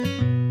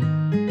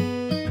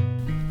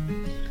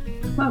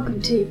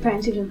Welcome to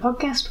Parents England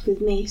Podcast with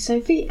me,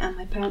 Sophie, and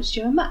my parents,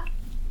 Jo and Matt.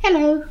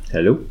 Hello.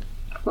 Hello.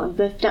 What have you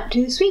both been up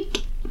to this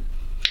week?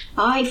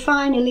 I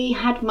finally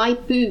had my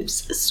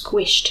boobs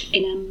squished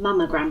in a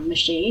mammogram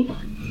machine.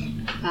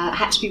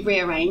 Had to be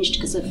rearranged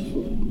because of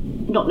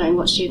not knowing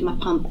what to do with my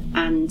pump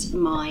and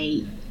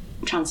my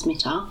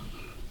transmitter.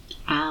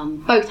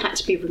 Both had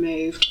to be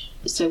removed,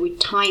 so we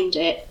timed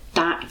it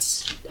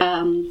that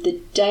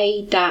the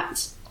day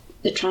that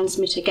the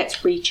transmitter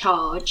gets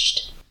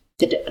recharged,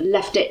 that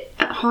left it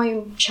at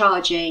home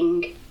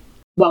charging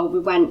while we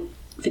went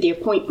for the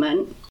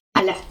appointment.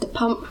 I left the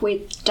pump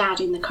with Dad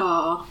in the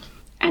car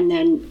and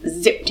then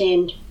zipped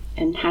in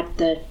and had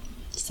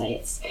it's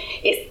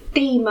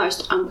the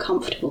most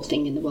uncomfortable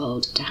thing in the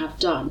world to have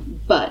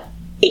done, but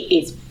it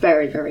is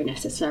very, very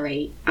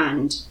necessary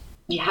and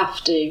you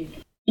have to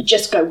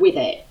just go with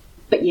it.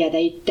 But yeah,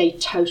 they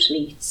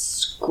totally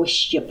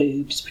squish your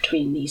boobs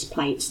between these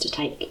plates to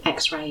take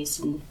x-rays,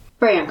 and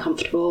very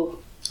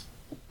uncomfortable,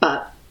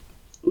 but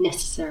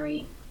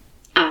necessary.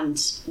 And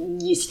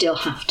you still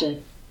have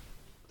to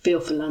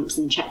feel for lumps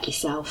and check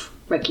yourself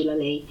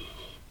regularly,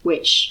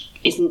 which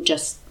isn't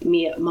just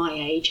me at my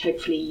age.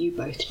 Hopefully you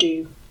both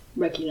do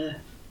regular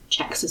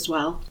checks as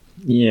well.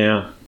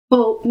 Yeah.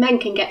 Well, men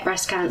can get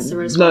breast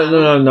cancer as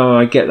well. No,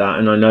 I get that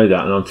and I know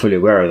that and I'm fully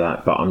aware of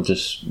that, but I'm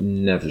just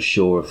never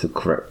sure of the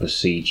correct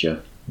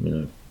procedure,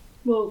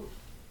 Well,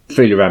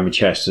 feel around my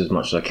chest as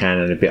much as I can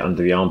and a bit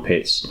under the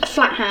armpits. a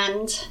flat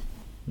hand.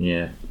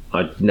 Yeah,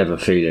 I'd never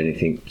feel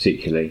anything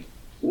particularly.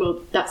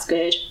 Well, that's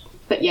good.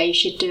 But yeah, you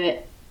should do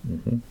it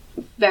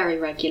very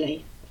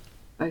regularly,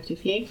 both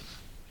of you.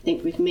 I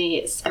think with me,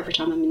 it's every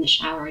time I'm in the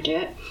shower I do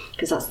it,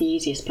 because that's the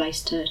easiest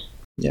place to...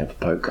 Yeah, have a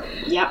poke.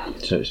 Yep.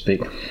 So to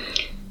speak.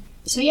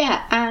 So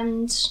yeah,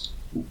 and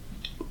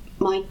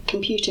my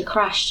computer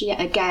crashed yet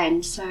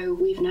again, so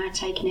we've now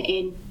taken it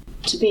in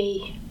to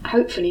be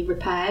hopefully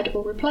repaired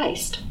or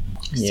replaced.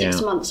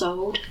 6 months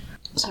old,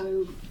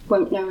 so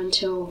won't know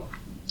until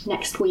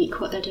next week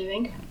what they're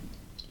doing.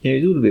 Yeah,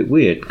 it's all a bit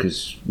weird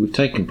because we've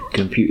taken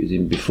computers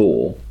in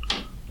before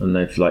and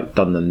they've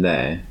done them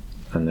there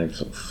and they've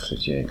sort of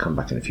said, come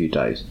back in a few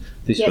days.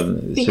 This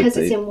one, because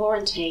it's in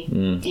warranty.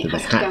 So they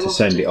had to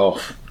send it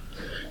off.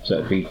 So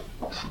it'd be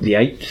the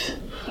 8th.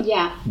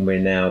 Yeah. And we're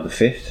now the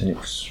 5th, and it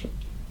was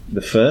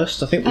the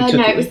 1st, I think we took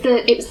no, it.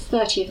 it was the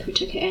 30th we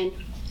took it in.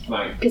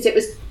 Right. Because it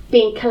was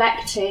being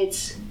collected.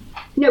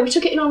 No, we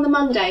took it in on the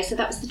Monday, so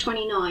that was the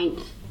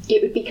 29th.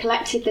 It would be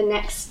collected the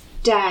next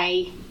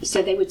day,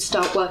 so they would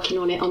start working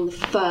on it on the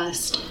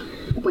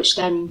 1st, which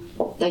then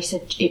they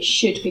said it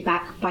should be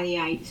back by the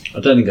 8th.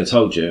 I don't think I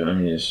told you. I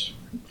mean,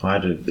 I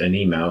had an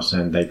email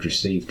saying they'd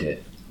received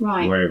it.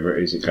 Right. Wherever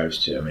it is it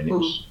goes to. I mean, it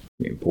was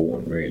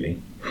important,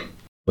 really.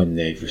 When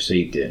they've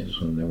received it, it's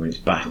when it's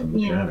back and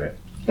we can have it.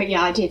 But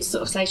yeah, I did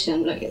sort of say to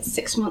them, look, it's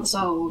 6 months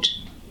old,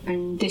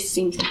 and this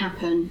seems to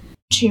happen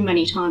too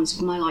many times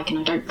for my liking.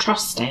 I don't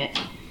trust it.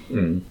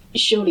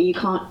 Surely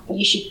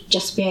you should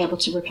just be able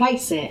to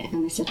replace it.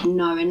 And they said,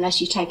 no, unless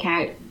you take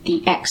out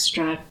the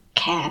extra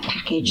care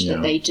package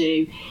that they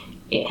do.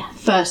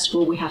 First of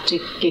all, we have to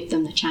give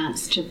them the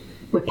chance to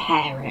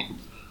repair it.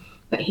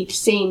 But he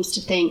seems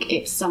to think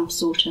it's some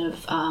sort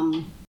of,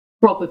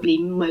 probably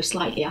most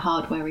likely a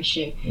hardware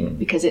issue,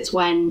 because it's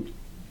when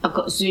I've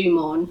got Zoom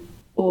on,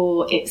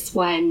 or it's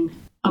when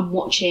I'm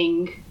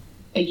watching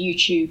a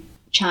YouTube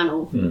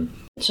channel.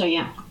 So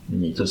yeah.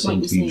 It does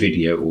seem to be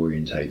video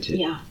orientated.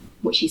 Yeah,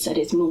 which he said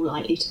is more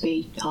likely to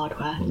be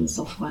hardware than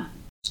software.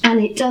 And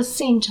it does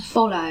seem to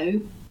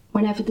follow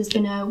whenever there's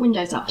been a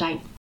Windows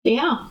update.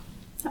 Yeah,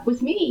 that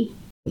was me.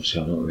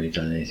 Obviously, I've not really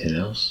done anything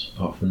else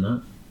apart from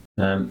that.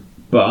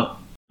 But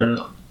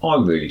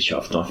I'm really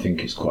chuffed. I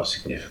think it's quite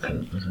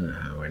significant. I don't know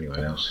how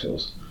anyone else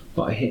feels.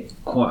 But I hit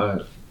quite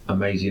an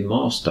amazing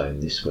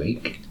milestone this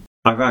week.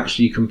 I've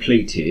actually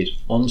completed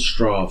on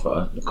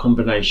Strava a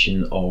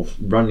combination of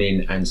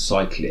running and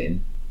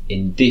cycling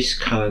in this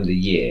calendar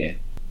year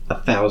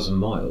 1,000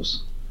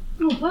 miles.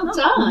 Oh, well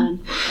done.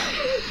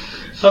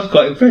 I was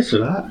quite impressed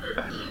with that.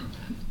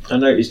 I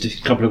noticed a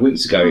couple of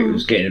weeks ago it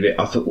was getting a bit...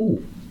 I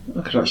thought,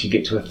 I could actually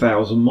get to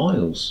 1,000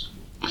 miles.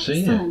 So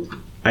yeah,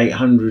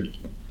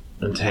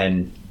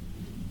 810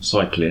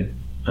 cycling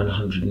and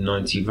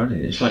 190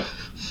 running. It's like,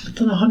 I've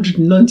done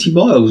 190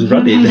 miles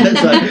running.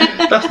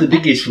 That's the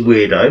biggest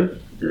weirdo.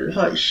 It's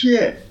like,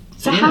 shit.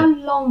 So how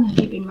long have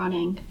you been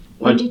running?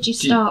 When did you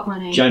start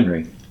running?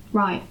 January.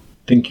 Right.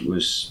 I think it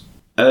was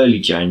early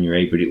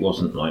January, but it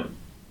wasn't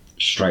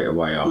straight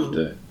away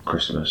after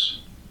Christmas.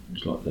 It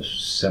was like the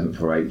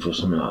 7th or 8th or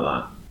something like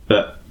that.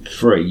 But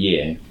for a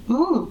year.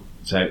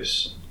 So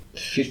it's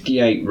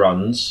 58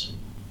 runs.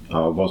 I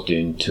was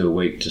doing 2 a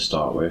week to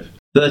start with.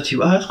 That's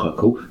quite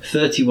cool.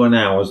 31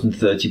 hours and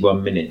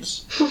 31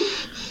 minutes.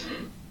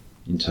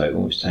 In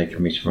total, it's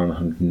taken me to run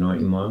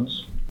 190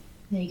 miles.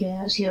 There you go,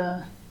 that's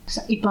your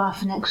bar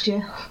for next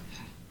year.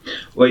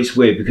 Well, it's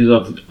weird because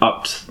I've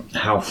upped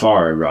how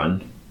far I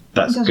run. It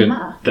doesn't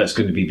matter. That's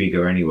going to be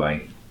bigger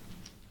anyway.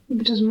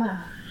 It doesn't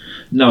matter.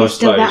 No, There's I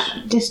still suppose.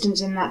 that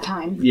distance in that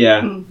time.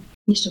 Yeah.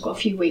 You've still got a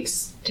few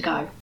weeks to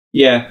go.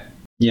 Yeah.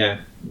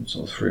 Yeah,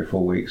 sort of 3 or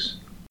 4 weeks.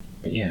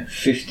 But yeah,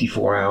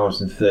 54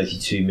 hours and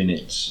 32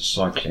 minutes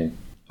cycling.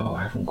 Oh,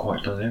 I haven't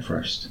quite done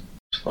Everest.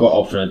 Quite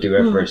often I do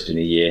Everest in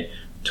a year.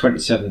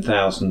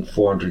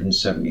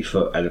 27,470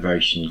 foot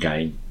elevation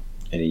gain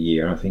in a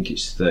year. I think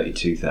it's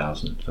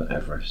 32,000 for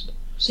Everest.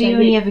 So you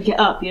only ever get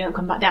up, you don't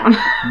come back down.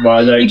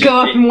 Well, no, you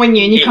go up in 1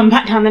 year and you come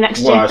back down the next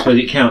year. Well, I suppose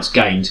it counts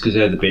gains because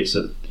they're the bits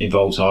that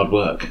involves hard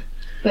work.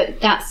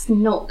 But that's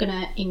not going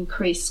to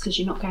increase because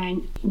you're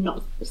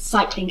not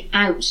cycling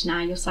out now.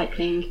 You're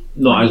cycling.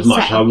 Not as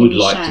much. I would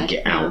like shed, to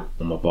get out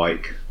on my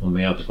bike, on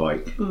my other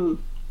bike, a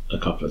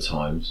couple of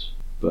times.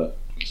 But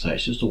so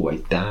it's just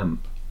always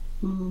damp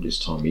this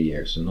time of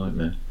year. It's a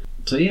nightmare.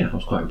 So yeah, I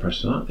was quite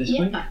impressed with that this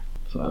week.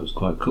 So that was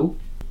quite cool.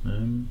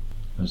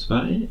 That's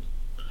about it.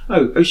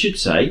 Oh, I should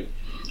say,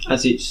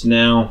 as it's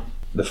now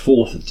the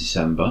 4th of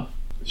December,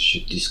 we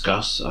should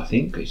discuss, I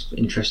think, it's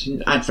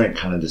interesting, Advent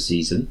calendar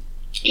season.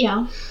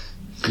 Yeah.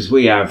 Because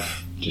we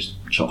have just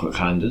chocolate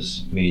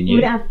calendars, me and you.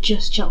 We don't have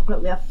just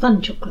chocolate, we have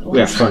fun chocolate ones. We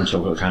have fun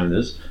chocolate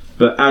calendars.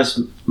 But as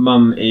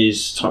Mum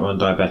is type 1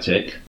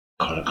 diabetic,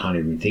 God, I can't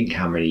even think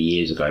how many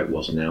years ago it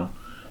was now,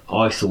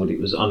 I thought it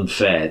was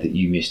unfair that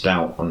you missed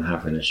out on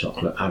having a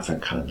chocolate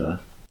Advent calendar.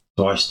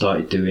 So I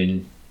started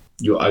doing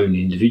your own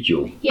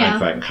individual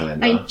Advent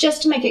calendar. And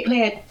just to make it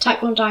clear,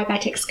 type 1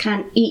 diabetics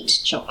can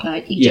eat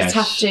chocolate. You just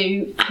have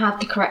to have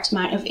the correct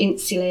amount of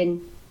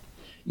insulin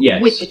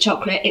with the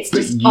chocolate. It's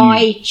just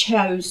I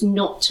chose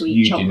not to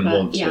eat chocolate. You didn't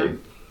want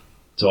to.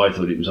 So I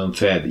thought it was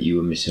unfair that you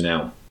were missing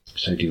out.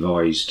 So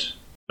devised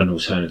an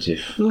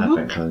alternative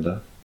Advent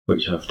calendar,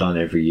 which I've done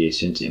every year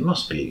since. It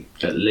must be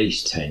at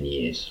least 10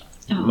 years.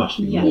 It must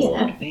be more.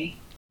 It would be.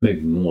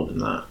 Maybe more than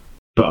that.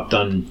 But I've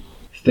done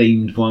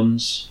themed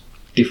ones,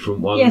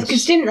 different ones. Yes,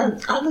 because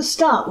at the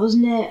start,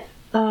 wasn't it,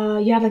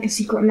 you had like a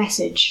secret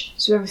message,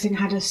 so everything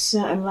had a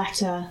certain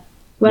letter.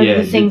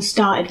 Where the thing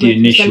started with the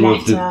initial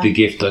was the letter. of the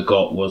gift I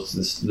got was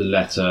the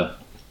letter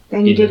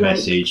then you in did the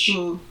message.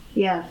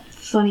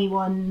 Funny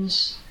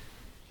ones.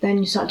 Then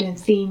you started doing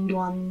themed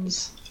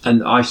ones.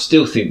 And I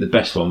still think the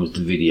best one was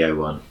the video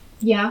one.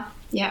 Yeah,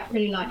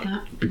 really like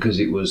that. Because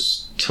it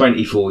was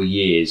 24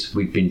 years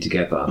we'd been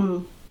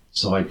together.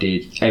 So I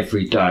did,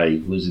 every day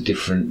was a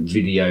different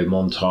video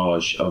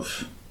montage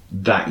of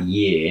that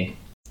year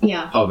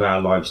of our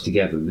lives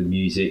together. The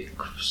music,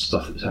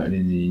 stuff that was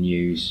happening in the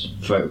news,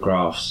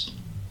 photographs.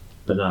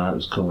 But no, that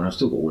was cool, and I've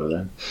still got all of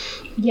them.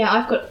 Yeah,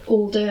 I've got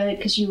all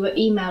because you were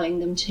emailing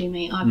them to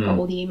me, I've got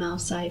all the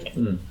emails saved.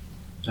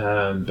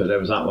 But there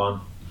was that one.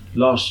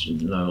 Last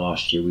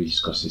year, we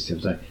discussed this the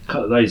other day. A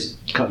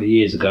couple of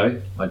years ago,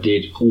 I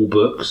did all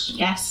books.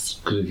 Yes.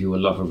 Because of your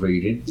love of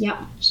reading. Yep.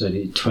 So I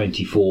did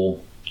 24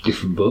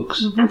 different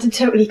books. And to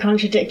totally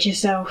contradict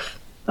yourself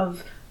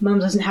of Mum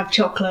doesn't have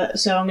chocolate,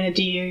 so I'm going to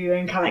do your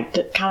own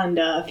calendar.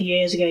 A few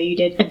years ago, you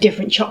did a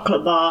different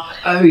chocolate bar.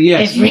 Oh,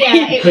 yes.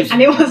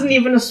 And it wasn't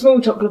even a small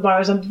chocolate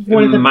bar, it was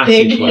one of the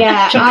big one.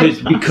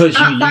 Because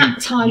you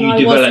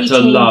developed a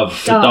love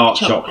for dark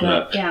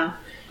chocolate. Yeah.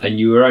 And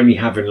you were only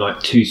having like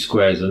 2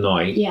 squares a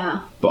night. Yeah.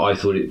 But I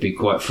thought it'd be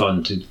quite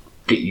fun to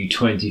get you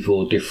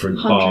 24 different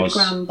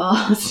 100-gram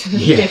bars of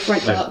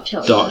different dark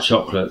chocolates. Dark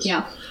chocolates.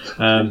 Yeah.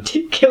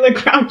 2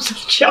 kilograms of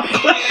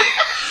chocolate.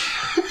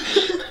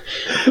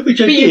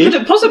 Which I did. You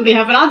couldn't possibly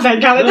have an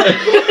advent calendar.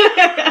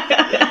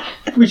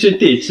 Which I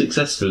did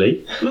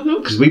successfully.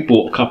 Because we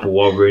bought a couple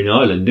while we were in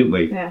Ireland, didn't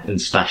we? Yeah.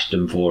 And stashed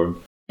them for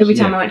them. Every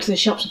time I went to the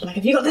shops, I'd be like,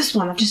 have you got this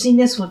one? I've just seen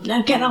this one.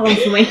 No, get that one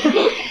for me.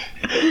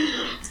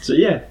 So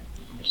yeah.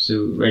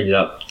 So we ended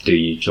up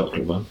doing your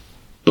chocolate one.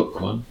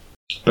 Book one.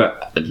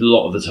 But a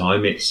lot of the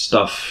time it's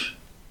stuff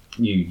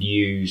you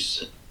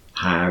use,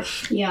 have,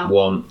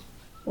 want.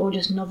 Or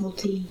just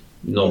novelty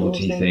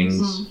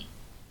things.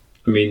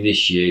 I mean,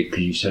 this year,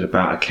 because you said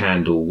about a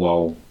candle,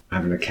 while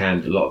having a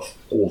candle, a lot of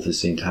authors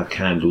seem to have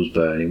candles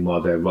burning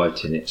while they're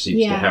writing. It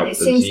seems to help them.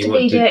 So you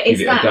want to give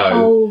it a go.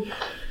 Whole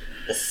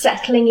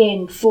settling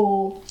in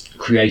for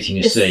creating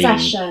a scene.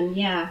 Session,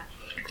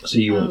 So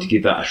you want to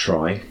give that a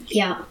try.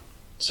 Yeah.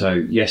 So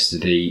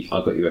yesterday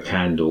I got you a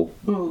candle.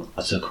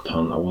 I took a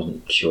punt. I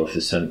wasn't sure if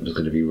the scent was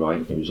going to be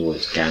right. It was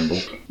always a gamble.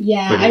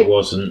 Yeah. But it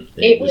wasn't.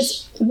 It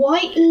was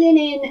white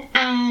linen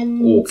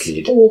and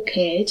orchid.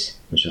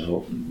 Which I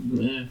thought,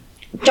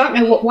 Don't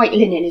know what white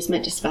linen is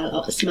meant to smell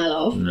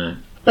of. No.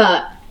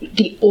 But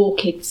the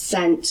orchid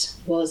scent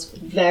was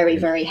very,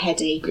 very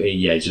heady.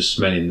 Yeah, just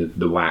smelling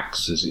the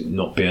wax as it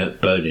not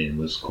burning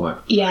was quite...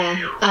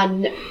 Yeah,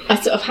 and I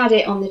sort of had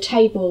it on the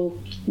table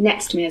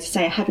next to me. As I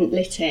say, I hadn't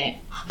lit it.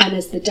 And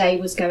as the day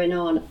was going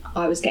on,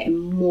 I was getting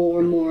more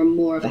and more and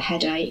more of a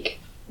headache.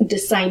 The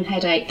same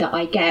headache that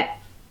I get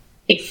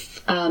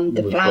if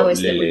the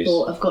flowers that we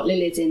bought have got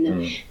lilies in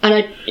them.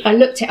 And I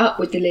looked it up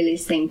with the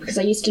lilies thing because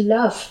I used to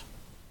love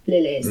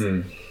lilies.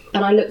 And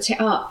I looked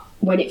it up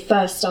when it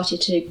first started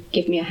to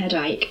give me a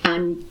headache,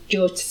 and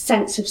your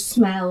sense of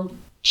smell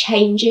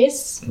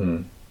changes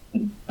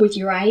with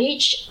your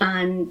age,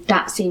 and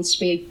that seems to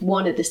be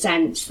one of the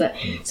scents that...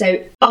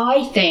 So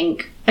I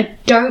think I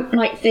don't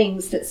like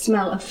things that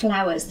smell of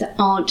flowers that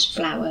aren't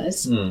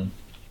flowers.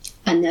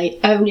 and they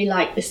only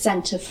like the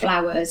centre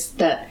flowers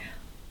that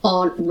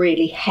aren't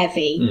really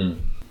heavy.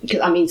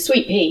 Because, I mean,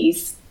 sweet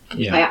peas,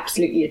 I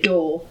absolutely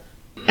adore.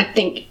 I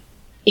think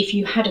if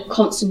you had a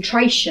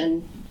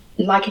concentration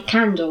like a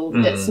candle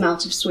that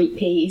smelt of sweet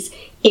peas,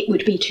 it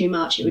would be too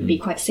much. It would be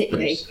quite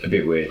sickly. It's a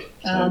bit weird.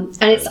 And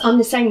I'm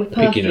the same with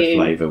perfume. Picking a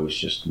flavour was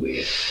just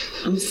weird.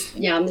 I'm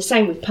the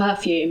same with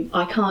perfume.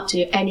 I can't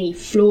do any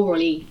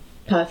florally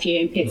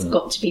perfume. It's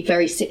got to be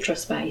very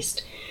citrus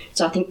based.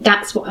 So I think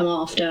that's what I'm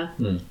after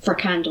for a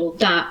candle.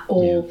 That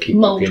or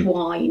mulled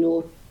wine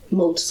or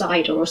mulled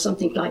cider or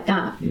something like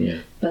that. Yeah.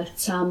 But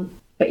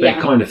it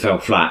kind of fell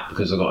flat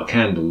because I got a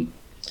candle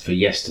for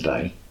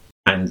yesterday,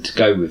 and to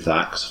go with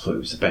that, because I thought it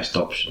was the best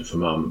option for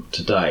Mum,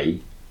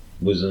 today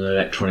was an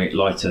electronic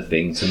lighter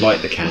thing to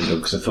light the candle,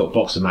 because I thought a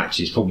box of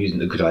matches probably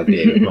isn't a good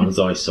idea with Mum's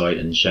eyesight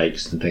and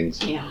shakes and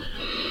things. Yeah.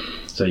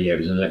 So it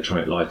was an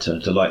electronic lighter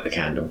to light the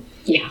candle.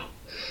 Yeah.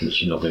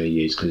 Which you're not going to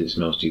use because it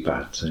smells too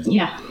bad. So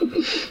yeah.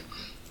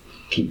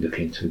 Keep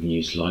looking until we can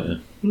use the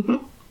lighter.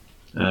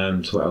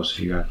 So what else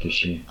have you had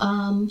this year?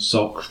 Thermal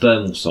socks.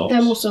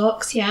 Thermal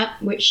socks, yeah,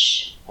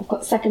 which I've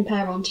got the second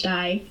pair on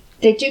today.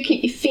 They do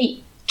keep your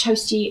feet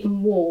toasty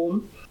and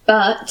warm,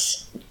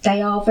 but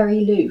they are very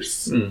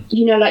loose.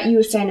 You know, like you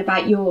were saying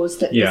about yours,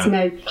 that there's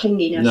no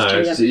clinginess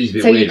to them. It's a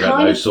bit weird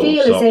about those sort of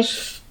socks. So you kind of feel as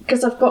if,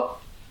 because I've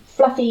got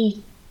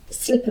fluffy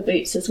slipper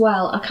boots as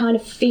well, I kind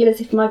of feel as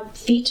if my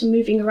feet are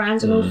moving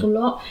around an awful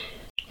lot.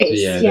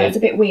 It's a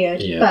bit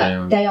weird,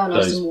 but they are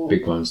nice and warm. Those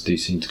big ones do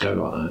seem to go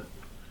like that.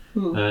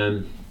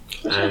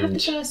 What did I have the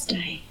first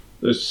day?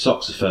 It was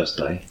socks the first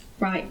day.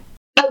 Right.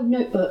 Oh,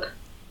 notebook.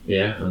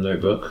 Yeah, a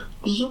notebook.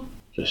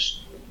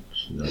 Just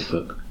a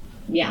notebook.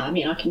 Yeah, I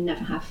mean, I can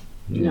never have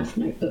enough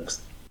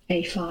notebooks.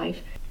 A5.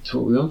 So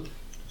what are we on?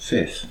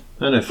 5th.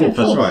 Oh no, 4th,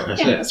 that's right.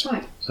 That's it. That's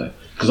right. So,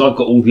 because I've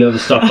got all the other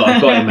stuff that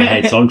I've got in my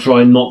head, so I'm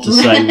trying not to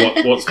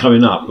say what's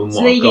coming up and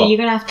what I've got. You're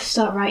going to have to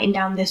start writing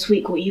down this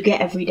week what you get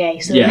every day,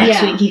 so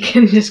next week you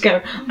can just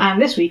go,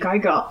 and this week I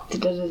got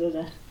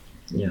da-da-da-da-da.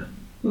 Yeah.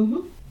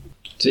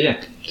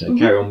 So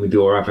carry on with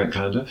your advent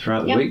calendar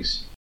throughout the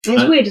weeks.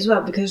 It's weird as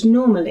well, because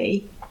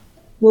normally,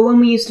 when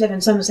we used to live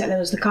in Somerset, there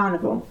was the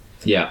carnival.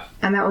 Yeah.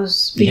 And that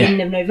was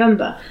beginning of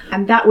November.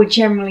 And that would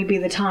generally be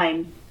the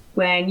time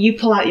when you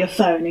pull out your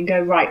phone and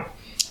go, right,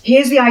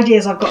 here's the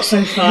ideas I've got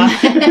so far.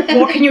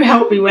 What can you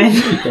help me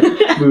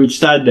with? We would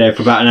stand there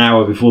for about an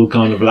hour before the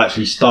carnival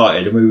actually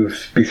started, and we would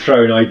be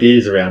throwing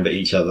ideas around at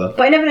each other.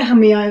 But I never know how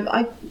many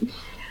I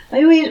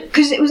always,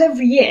 because it was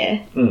every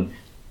year.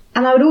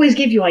 And I would always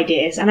give you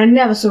ideas, and I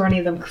never saw any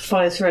of them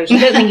follow through. So I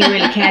don't think you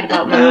really cared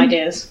about my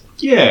ideas.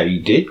 Yeah, you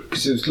did,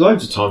 because there was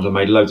loads of times I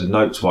made loads of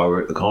notes while we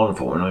were at the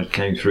carnival, and I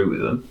came through with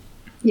them.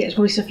 Yeah, it's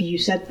probably stuff you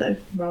said, though,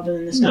 rather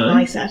than the stuff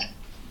I said.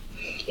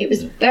 It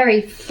was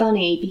very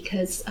funny,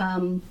 because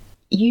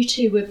you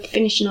two were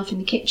finishing off in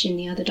the kitchen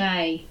the other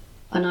day,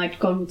 and I'd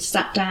gone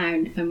sat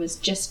down and was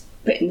just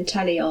putting the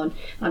telly on,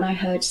 and I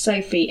heard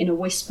Sophie in a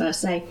whisper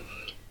say,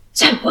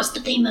 "So what's the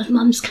theme of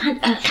Mum's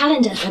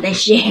calendar for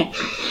this year?"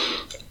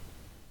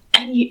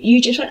 And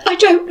you just went, "I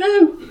don't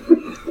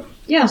know."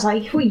 Yeah, I was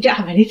like, well, you don't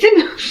have anything.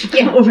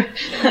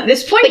 At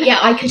this point.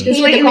 But I could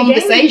hear the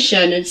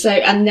conversation,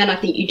 and then I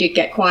think you did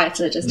get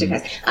quieter just in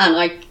case. And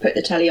I put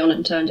the telly on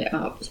and turned it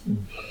up.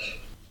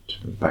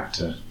 Back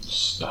to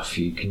stuff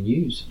you can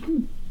use,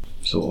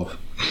 sort of.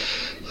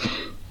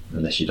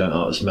 Unless you don't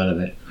like the smell of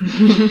it.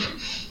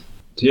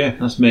 So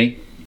that's me.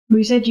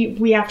 We said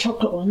we have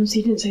chocolate ones.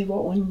 You didn't say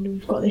what one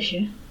we've got this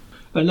year.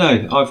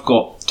 No, I've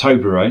got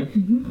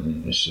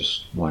Toblerone. It's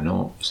just, why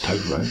not? It's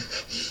Toblerone.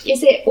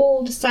 Is it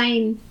all the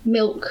same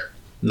milk?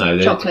 No,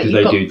 chocolate?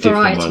 Because they do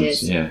different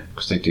varieties. ones. Yeah,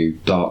 because they do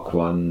dark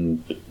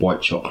one,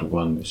 white chocolate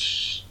one.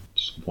 It's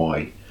just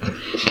white.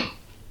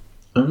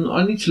 And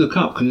I need to look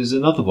up because there's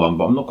another one,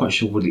 but I'm not quite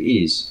sure what it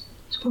is.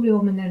 It's probably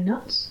one with no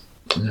nuts.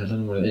 No, I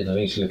don't know what it is. I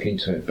need to look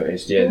into it. But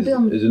it's there's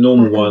a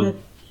normal one.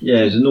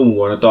 There's a normal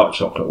one, a dark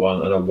chocolate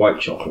one, and a white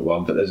chocolate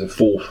one, but there's a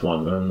fourth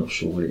one, and I'm not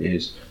sure what it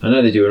is. I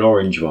know they do an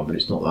orange one, but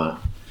it's not that.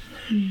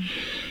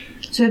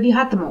 So have you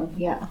had them all?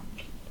 Yeah.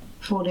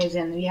 4 days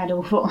in, have you had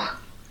all 4?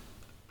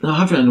 No, I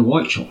haven't had a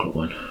white chocolate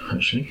one,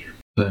 actually.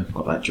 So I've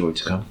got that joy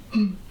to come.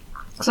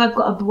 So I've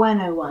got a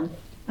Bueno one,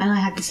 and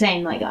I had the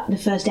same, like the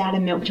first day I had a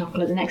milk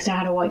chocolate, the next day I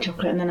had a white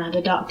chocolate, and then I had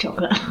a dark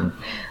chocolate.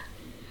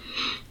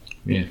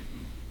 Yeah.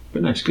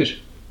 But no, it's good.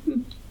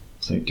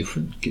 Something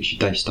different, gets your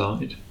day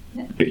started.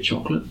 Yeah. Bit of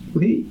chocolate.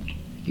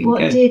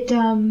 What did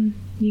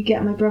you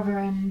get my brother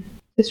and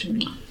sister?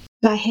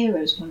 That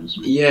Heroes one or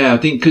something? Yeah, I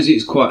think because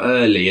it's quite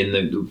early,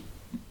 and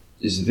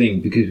is the thing,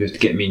 because we have to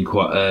get them in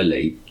quite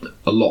early.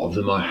 A lot of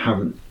them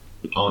aren't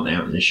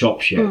out in the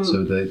shops yet,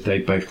 so they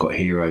both got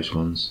Heroes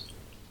ones.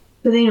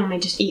 But they normally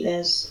just eat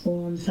theirs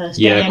all on the first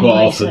day. Yeah, quite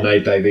anyway, often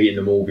they've eaten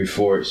them all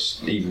before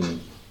it's even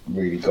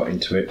really got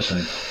into it, so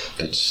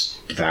they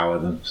just devour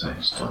them. So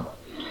it's fun.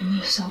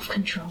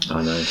 Self-control.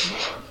 I know,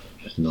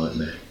 it's a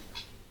nightmare.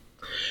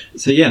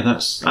 So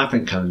that's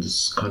advent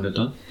calendar's kind of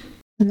done.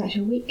 And that's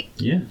your week.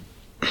 Yeah.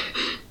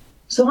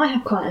 So I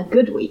had quite a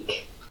good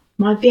week.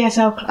 My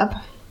BSL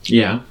club.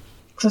 Yeah.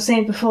 because I was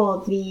saying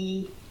before,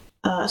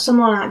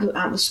 someone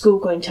at the school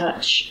got in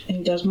touch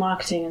who does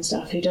marketing and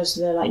stuff, who does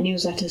the like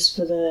newsletters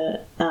for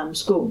the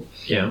school.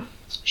 Yeah.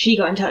 She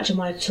got in touch and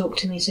wanted to talk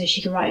to me so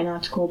she could write an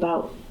article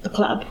about the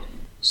club.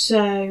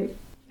 So,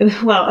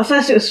 well, at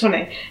first it was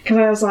funny because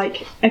I was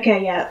like,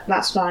 okay, yeah,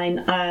 that's fine.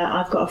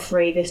 I've got a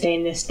free this day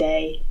and this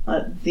day,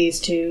 these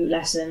 2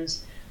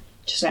 lessons.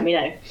 Just let me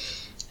know.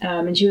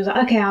 And she was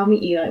like, okay, I'll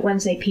meet you like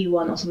Wednesday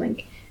P1 or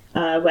something.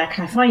 Where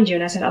can I find you?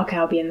 And I said, okay,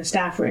 I'll be in the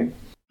staff room.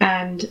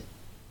 And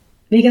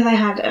because I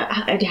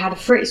already had a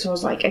free, so I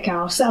was like, okay,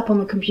 I'll set up on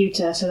the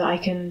computer so that I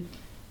can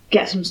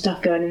get some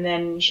stuff going, and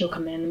then she'll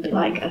come in and be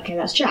like, okay,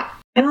 let's chat.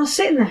 And I was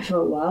sitting there for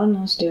a while, and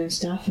I was doing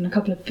stuff, and a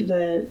couple of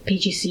the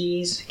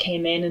PGCs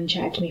came in and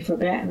chatted to me for a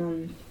bit, and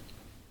then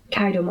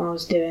carried on what I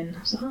was doing. I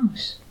was like, oh,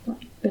 it's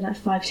been like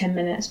 5-10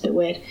 minutes, a bit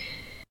weird.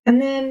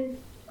 And then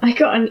I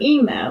got an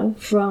email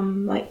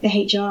from like the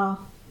HR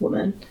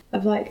woman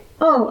of like,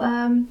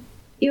 oh,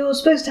 you're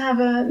supposed to have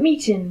a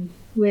meeting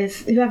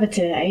with whoever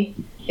today.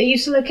 Are you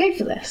still okay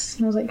for this?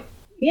 And I was like,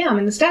 yeah, I'm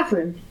in the staff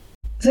room.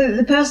 So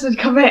the person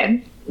had come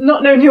in,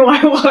 not knowing who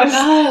I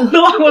was,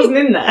 thought I wasn't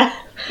in there,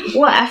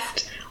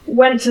 left,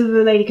 went to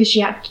the lady because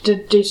she had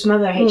to do some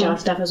other HR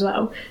stuff as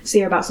well, see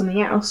her about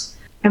something else,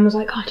 and was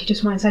like, oh, do you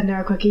just mind sending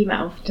her a quick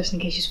email just in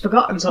case she's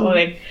forgotten sort of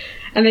thing.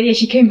 And then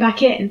she came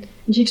back in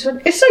and she just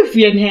went, is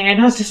Sophie in here?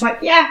 And I was just like,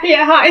 yeah,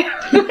 hi.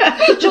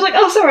 She was like,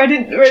 oh, sorry, I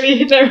didn't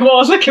really know what I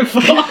was looking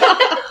for.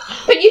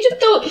 But you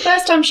just thought the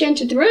first time she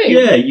entered the room.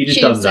 Yeah, you just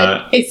done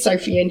that. Is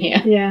Sophie in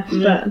here? Yeah,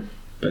 but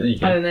there you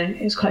go. I don't know,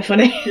 it was quite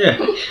funny. Yeah.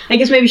 I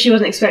guess maybe she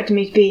wasn't expecting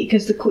me to be,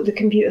 because the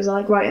computers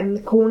are like right in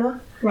the corner.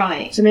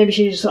 Right. So maybe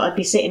she just thought I'd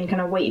be sitting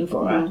kind of waiting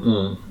for her.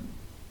 Mm.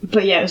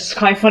 But yeah, it was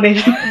quite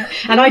funny.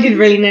 And I didn't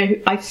really know,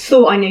 I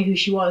thought I knew who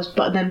she was,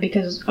 but then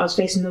because I was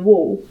facing the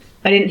wall,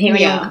 I didn't hear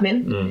anyone come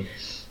in. Mm.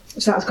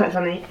 So that was quite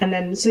funny. And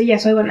then, so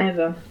I went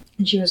over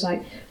and she was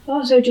like,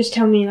 oh, so just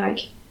tell me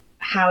like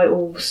how it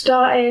all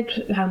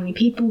started, how many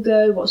people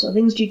go, what sort of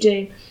things do you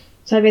do?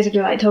 So I basically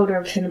like told her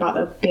everything about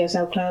the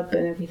BSL club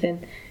and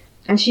everything.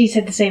 And she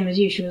said the same as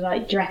you. She was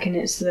like, do you reckon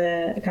it's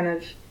the kind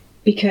of,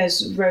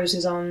 because Rose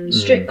is on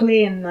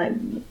Strictly and like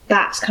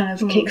that's kind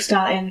of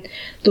kickstarting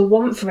the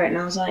want for it? And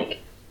I was like,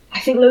 I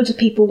think loads of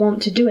people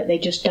want to do it, they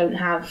just don't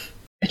have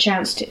a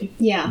chance to.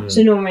 Yeah.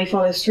 So no one really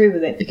follows through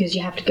with it because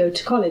you have to go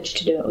to college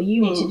to do it or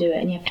uni to do it,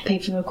 and you have to pay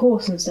for a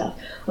course and stuff.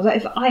 I was like,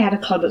 if I had a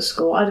club at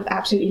school, I'd have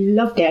absolutely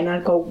loved it and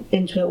I'd go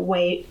into it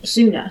way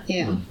sooner.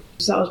 Yeah.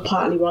 So that was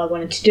partly why I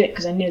wanted to do it,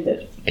 because I knew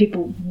that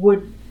people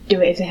would do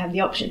it if they had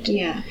the option to.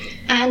 Yeah.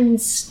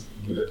 And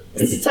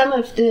some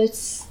of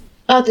the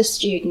other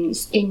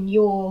students in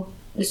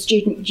the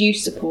student you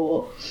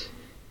support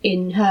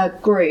in her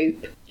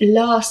group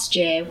last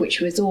year,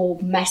 which was all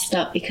messed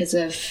up because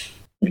of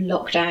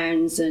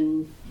lockdowns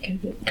and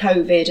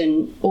COVID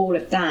and all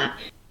of that,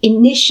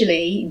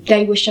 initially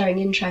they were showing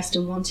interest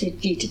and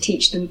wanted you to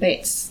teach them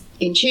bits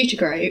in tutor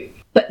group,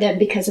 but then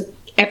because of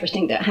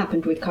everything that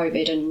happened with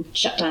COVID and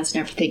shutdowns and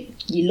everything,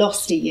 you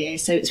lost a year.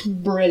 So it's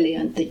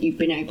brilliant that you've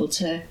been able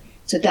to,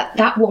 so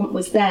that one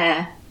was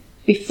there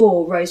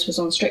before Rose was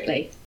on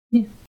Strictly.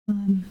 Yeah.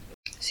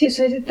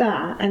 So I did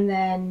that, and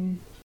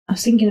then I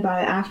was thinking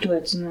about it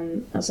afterwards, and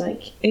then I was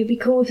like, it'd be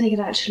cool if they could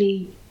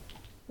actually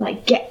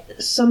like get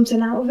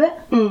something out of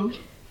it.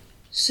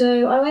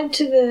 So I went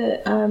to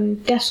the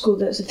deaf school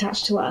that's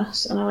attached to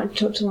us, and I went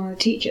to talk to one of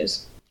the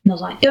teachers, and I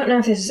was like, don't know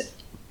if this is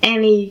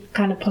any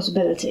kind of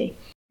possibility,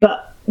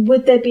 but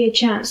would there be a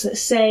chance that,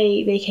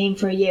 say they came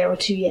for a year or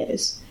 2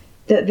 years,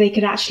 that they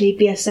could actually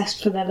be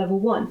assessed for their level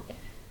 1?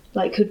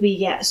 Like, could we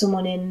get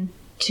someone in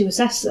to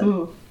assess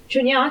them? She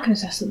went, yeah, I can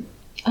assess them.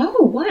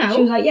 Oh, wow.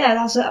 She was like, yeah,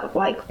 that's it.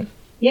 Like,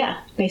 yeah,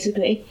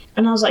 basically.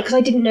 And I was like, because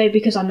I didn't know,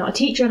 because I'm not a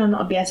teacher and I'm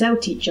not a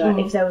BSL teacher,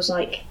 if there was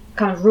like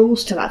kind of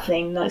rules to that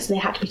thing, like so they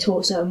had to be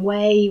taught a certain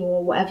way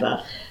or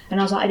whatever. And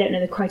I was like, I don't know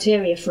the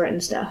criteria for it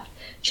and stuff.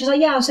 She was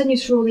like, yeah, I'll send you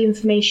through all the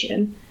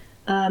information.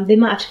 They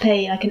might have to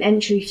pay like an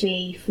entry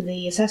fee for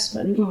the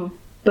assessment,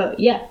 but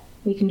yeah,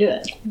 we can do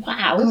it.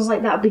 Wow. Because I was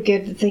like, that would be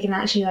good if they can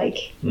actually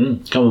like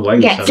come away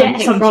with something.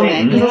 Get something from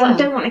it. Because I was like, I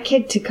don't want a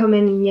kid to come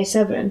in year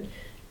 7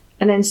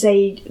 and then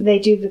say they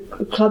do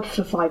the club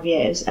for 5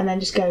 years and then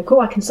just go,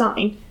 cool, I can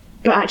sign,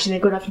 but actually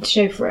they've got nothing to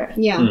show for it.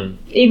 Yeah.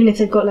 Even if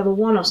they've got level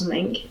 1 or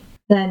something,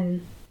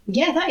 then...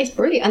 Yeah, that is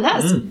brilliant. And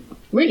that's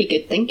really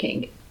good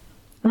thinking.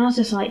 And I was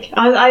just like,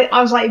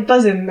 I was like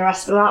buzzing the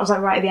rest of that. I was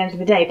like right at the end of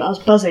the day, but I was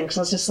buzzing because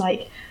I was just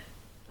like,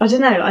 I don't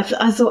know,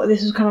 I thought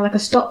this was kind of like a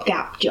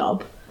stopgap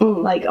job,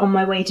 like on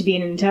my way to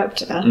being an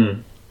interpreter.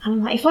 And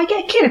I'm like, if I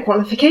get a kid a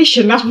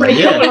qualification, that's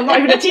pretty cool, and I'm not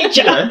even a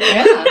teacher.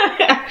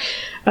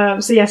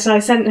 So I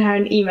sent her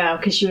an email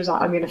because she was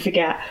like, I'm going to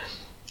forget.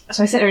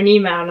 So I sent her an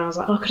email and I was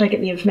like, oh, could I get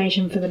the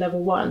information for the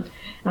level 1? And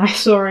I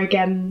saw her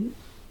again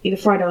either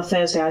Friday or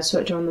Thursday. I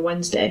spoke to her on the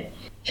Wednesday.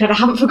 She said, I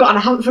haven't forgotten.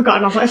 I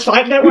was like, it's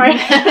fine, don't worry.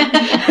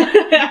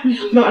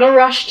 Not in a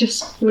rush,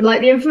 just would like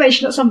the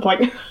information at some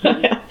point.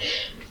 But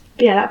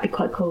yeah, that'd be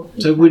quite cool.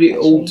 So would it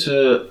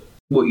alter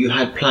what you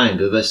had planned?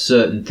 Are there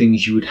certain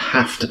things you would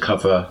have to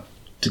cover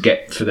to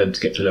get for them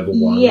to get to level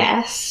 1?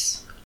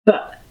 Yes.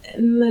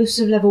 most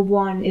of level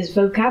 1 is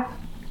vocab.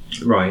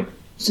 Right.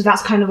 So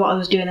that's kind of what I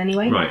was doing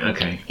anyway. Right,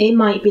 okay. It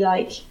might be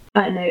like,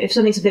 I don't know, if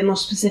something's a bit more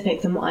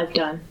specific than what I've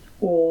done,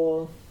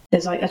 or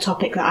there's like a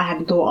topic that I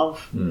hadn't thought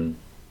of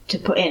to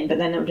put in, but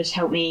then it would just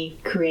help me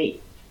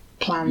create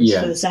plans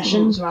for the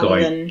sessions rather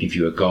than... Give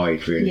you a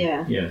guide, really.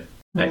 Yeah.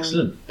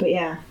 Excellent. But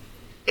yeah.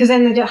 Because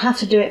then they don't have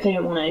to do it if they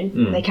don't want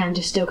to. They can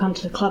just still come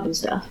to the club and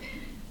stuff.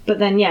 But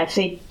then, yeah, if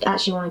they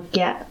actually want to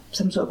get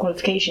some sort of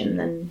qualification,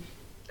 then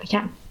they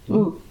can.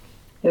 They'll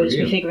just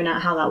be figuring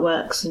out how that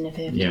works and if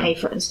they have to pay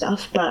for it and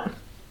stuff. But,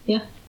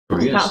 yeah.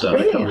 Brilliant stuff.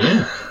 Brilliant.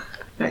 Yeah.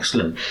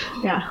 Excellent.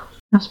 Yeah.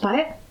 That's about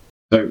it.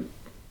 So,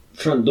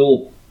 front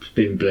door's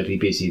been bloody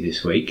busy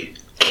this week.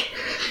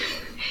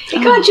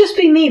 It can't just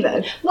be me,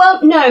 though.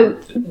 Well,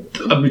 no.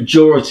 A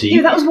majority...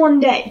 Yeah, that was one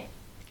day.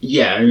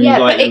 Yeah.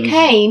 But it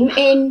came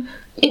in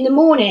the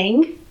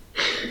morning.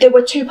 There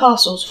were 2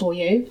 parcels for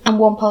you and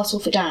 1 parcel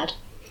for Dad,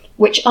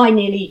 which I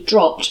nearly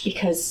dropped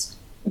because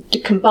the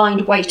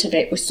combined weight of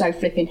it was so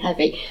flipping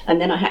heavy, and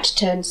then I had to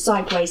turn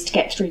sideways to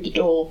get through the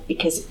door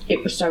because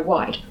it was so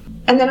wide.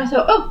 And then I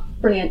thought, oh,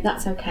 brilliant,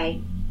 that's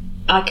okay.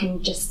 I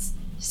can just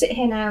sit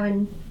here now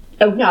and...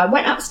 Oh, no, I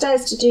went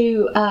upstairs to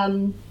do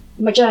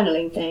my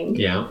journaling thing.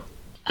 Yeah.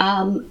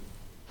 And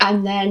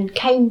then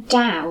came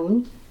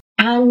down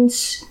and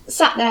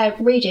sat there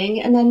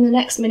reading, and then the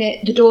next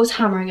minute the door's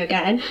hammering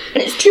again,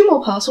 and it's 2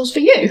 more parcels for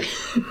you.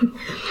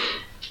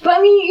 But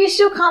I mean, you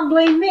still can't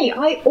blame me.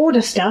 I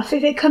order stuff.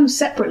 If it comes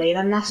separately,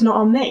 then that's not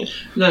on me.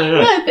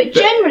 No, but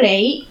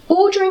generally,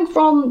 ordering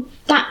from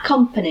that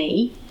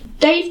company,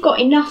 they've got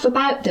enough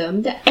about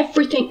them that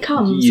everything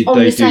comes on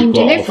the same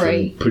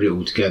delivery. Put it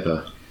all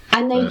together.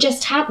 And they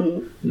just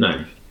hadn't.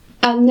 No.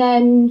 And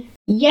then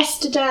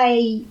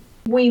yesterday...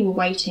 we were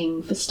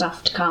waiting for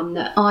stuff to come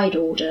that I'd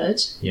ordered.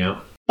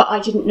 Yeah. But I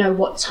didn't know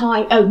what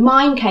time. Oh,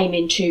 mine came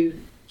in 2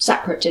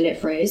 separate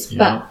deliveries,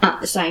 but at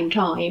the same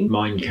time.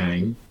 Mine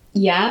came.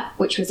 Yeah,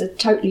 which was a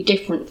totally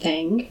different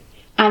thing.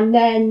 And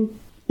then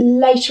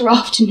later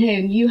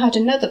afternoon, you had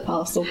another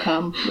parcel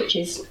come, which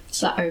is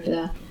sat over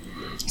there.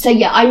 So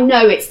yeah, I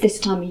know it's this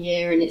time of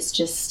year and it's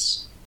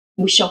just,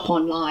 we shop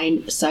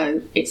online,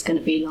 so it's going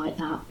to be like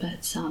that.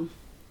 But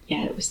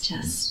yeah, it was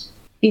just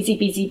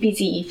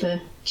busy for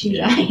 2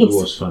 days. It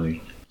was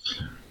funny.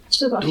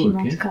 Still got a few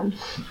more to come.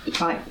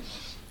 Right.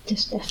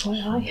 Just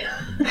FYI.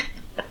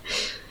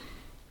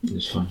 It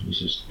was fun. It was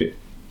just a bit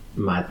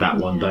mad that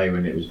one day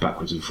when it was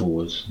backwards and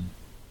forwards.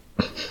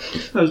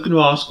 I was going to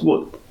ask,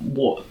 what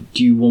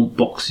do you want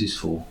boxes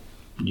for?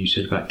 You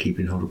said about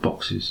keeping hold of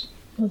boxes.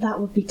 Well, that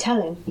would be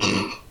telling.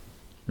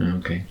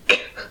 Okay.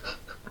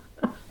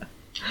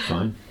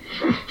 Fine.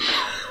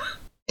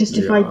 Just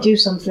if I do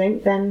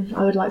something, then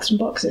I would like some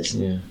boxes.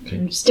 Yeah, okay.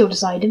 I'm still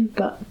deciding,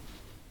 but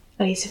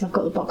at least if I've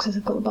got the boxes,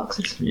 I've got the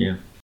boxes. Yeah.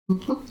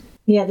 Mm-hmm.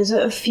 Yeah, there's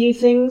a few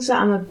things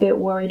that I'm a bit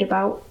worried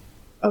about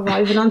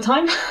arriving on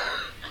time.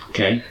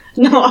 Okay.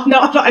 No,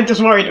 not that I'm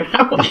just worried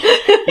about.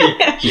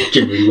 Just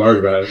generally worried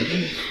about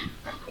it.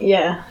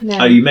 Yeah. No,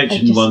 Oh, you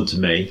mentioned one to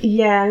me.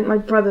 Yeah, my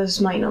brothers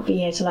might not be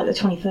here till like the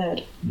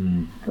 23rd,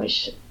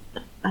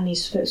 and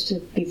he's supposed to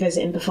be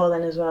visiting before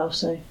then as well,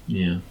 so...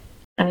 Yeah.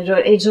 And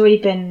it's already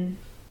been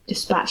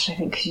dispatched, I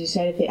think, because you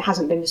said if it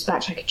hasn't been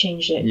dispatched, I could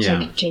change it. So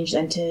I could change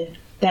them to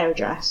their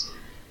address.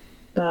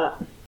 But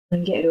I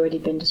think it had already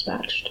been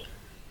dispatched.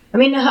 I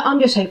mean, I'm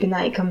just hoping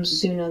that it comes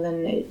sooner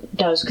than it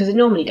does, because it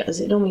normally does.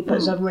 It normally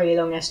puts a really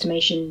long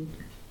estimation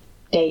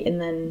date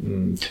and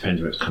then...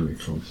 Depends where it's coming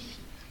from.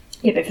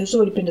 Yeah, but if it's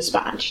already been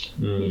dispatched,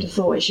 you'd have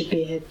thought it should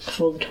be here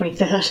before the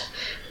 23rd.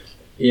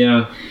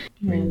 Yeah.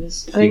 I mean,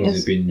 things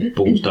have been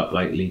ballsed up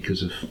lately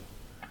because of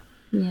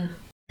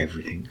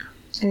everything.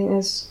 I think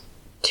there's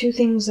 2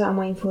 things that I'm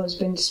waiting for that's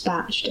been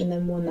dispatched, and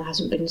then 1 that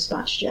hasn't been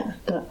dispatched yet.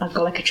 But I've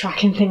got like a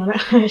tracking thing on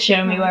it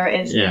showing me where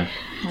it is. Yeah.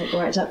 Like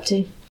where it's up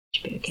to.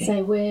 Should be okay.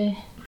 So we're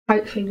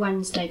hopefully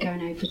Wednesday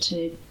going over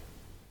to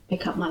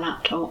pick up my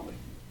laptop.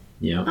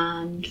 Yeah.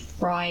 And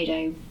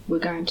Friday we're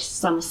going to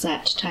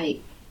Somerset to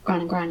take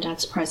Gran and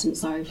Grandad's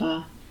presents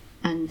over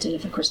and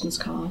deliver Christmas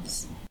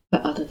cards.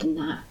 But other than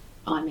that,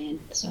 I'm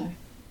in, so...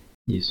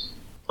 Yes.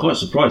 Quite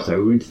surprised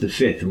though, we're into the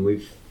 5th and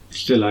we've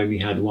still only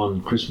had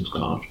 1 Christmas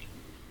card.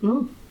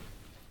 Mm.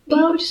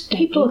 Well, just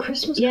people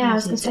Christmas cards. Yeah, I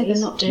was going to say they're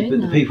not doing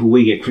But that. the people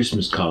we get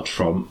Christmas cards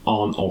from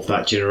aren't of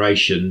that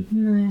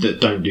generation that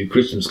don't do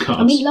Christmas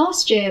cards. I mean,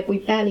 last year we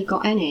barely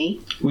got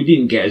any. We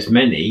didn't get as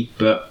many,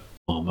 but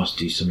I must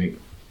do something.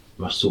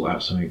 Must sort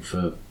out something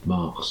for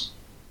Mark's.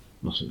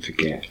 Mustn't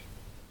forget.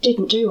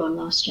 Didn't do one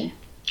last year.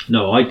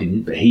 No, I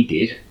didn't, but he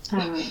did. Oh,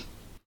 right.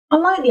 I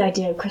like the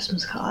idea of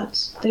Christmas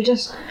cards. They're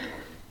just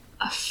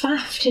a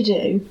faff to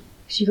do.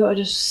 So you've got to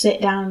just sit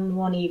down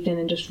one evening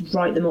and just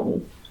write them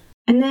all.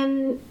 And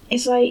then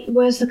it's like,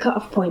 where's the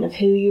cut-off point of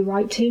who you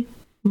write to?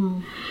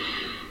 Mm.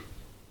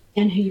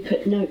 And who you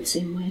put notes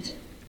in with.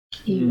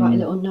 You write a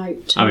little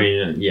note to. I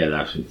mean, yeah,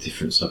 that's a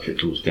different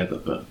subject altogether,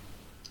 but...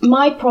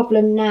 My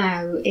problem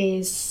now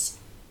is,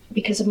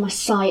 because of my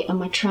sight and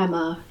my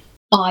tremor,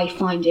 I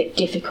find it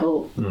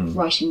difficult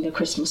writing the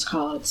Christmas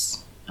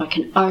cards. I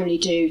can only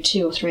do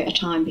 2 or 3 at a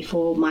time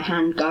before my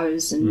hand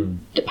goes, and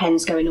the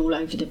pen's going all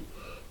over the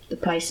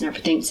place and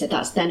everything, so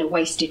that's then a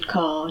wasted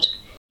card.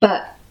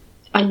 But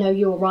I know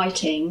your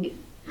writing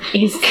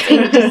is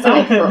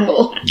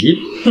indecipherable.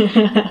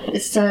 Yep.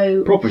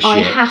 So Proper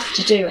I shit. have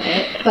to do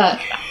it, but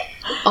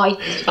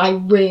I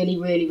really,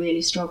 really,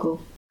 really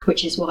struggle,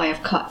 which is why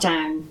I've cut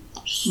down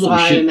so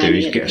What you should do many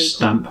is of get a the people.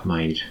 stamp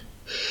made.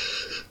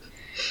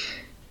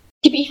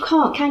 Yeah, but you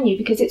can't, can you?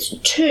 Because it's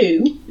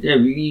 2, Yeah,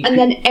 but you and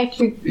then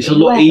every. it's a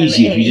lot whoever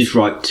easier it if you is. just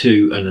write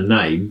 2 and a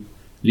name.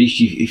 At least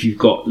if you've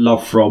got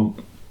love from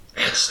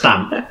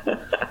stamp,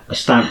 a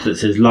stamp that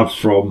says love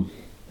from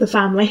The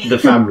family. the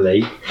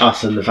family,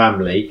 us and the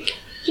family.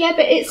 Yeah,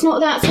 but it's not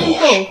that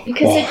simple,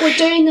 because if we're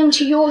doing them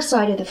to your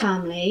side of the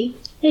family,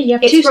 Yeah, you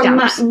have it's 2 from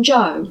stamps. Matt and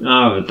Joe.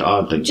 Oh,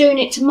 I think. Doing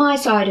it to my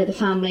side of the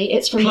family,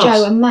 it's from Plus-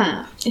 Joe and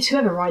Matt. It's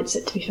whoever writes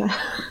it, to be fair.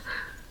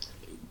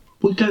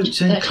 We don't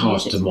send 30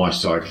 cards years to it's my fine.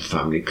 side of the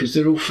family because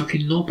they're all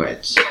fucking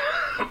knobheads.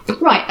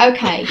 Right,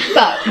 okay,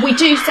 but we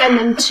do send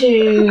them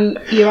to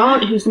your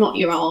aunt who's not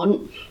your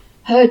aunt,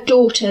 her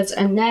daughters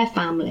and their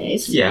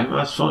families. Yeah,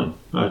 that's fine.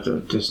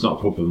 There's not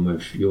a problem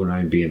with your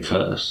name being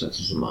first. That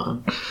doesn't matter.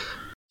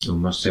 I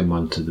must send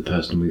one to the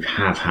person we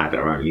have had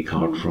our only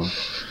card from,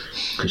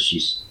 because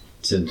she's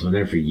sent one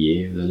every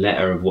year. The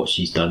letter of what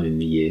she's done in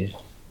the year.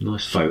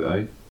 Nice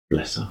photo.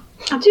 Bless her.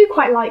 I do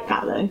quite like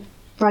that, though.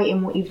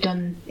 Writing what you've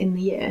done in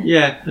the year.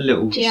 Yeah, a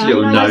little, Yeah,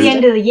 little At the note.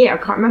 end of the year, I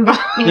can't remember.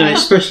 No,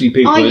 especially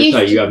people I that used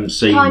say to you haven't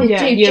seen. Kind of Yeah,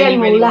 do you only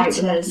general really write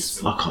the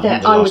letters I can't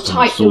that remember I the would last time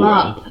I type them saw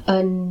up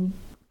and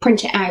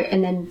print it out,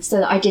 and then so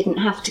that I didn't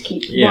have to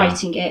keep Yeah.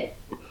 writing it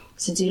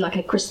to do like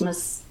a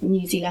Christmas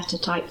newsletter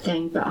type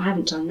thing. But I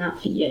haven't done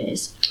that for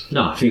years.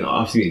 No, I think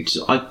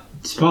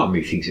it's part of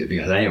me thinks it'd be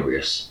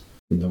hilarious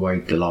in the way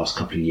the last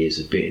couple of years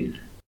have been.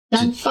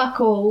 Done fuck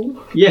all.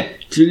 Yeah,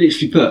 to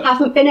literally put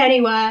Haven't been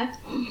anywhere.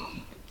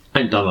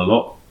 ain't done a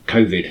lot.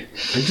 COVID,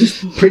 and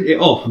just print it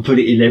off and put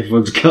it in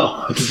everyone's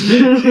cards.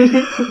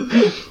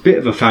 Bit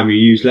of a family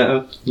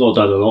newsletter. Not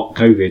done a lot.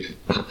 COVID.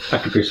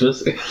 Happy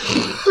Christmas.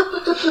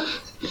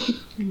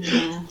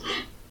 Yeah.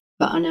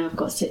 But I know I've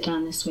got to sit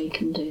down this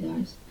week and do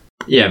those.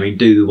 Yeah, I mean,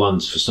 do the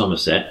ones for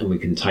Somerset, and we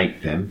can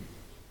take them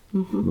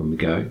when we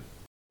go.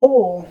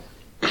 Or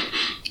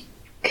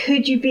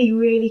could you be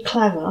really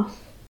clever?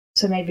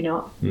 So maybe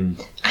not.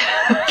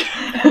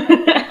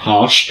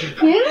 Harsh.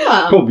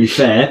 Yeah. Probably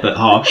fair, but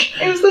harsh.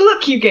 It was the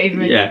look you gave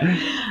me. Yeah.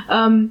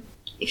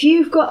 If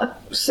you've got,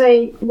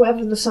 say,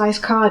 whatever the size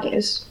card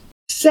is,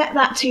 set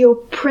that to your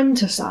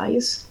printer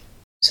size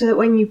so that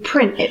when you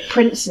print, it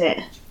prints it.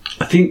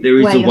 I think there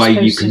is where a you're way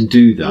you supposed can to-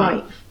 do that,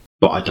 Right.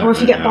 but I don't Or if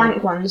know you get how.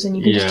 blank ones, then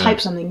you can just Yeah.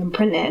 type something and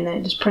print it, and then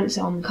it just prints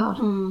it on the card.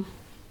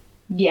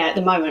 Yeah, at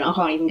the moment I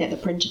can't even get the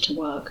printer to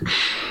work.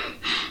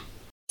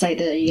 So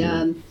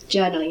the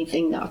journaling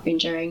thing that I've been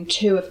doing,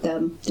 2 of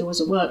them, there was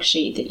a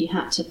worksheet that you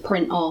had to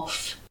print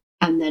off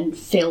and then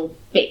fill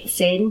bits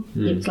in.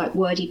 It was like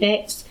wordy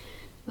bits.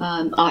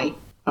 I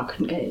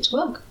couldn't get it to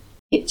work.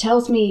 It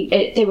tells me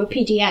they were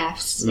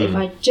PDFs. If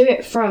I do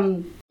it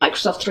from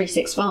Microsoft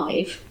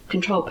 365,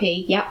 Control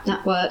P, yep,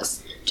 that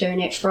works. Doing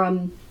it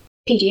from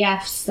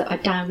PDFs that I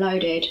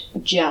downloaded,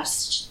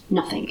 just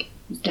nothing.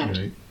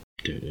 Dead.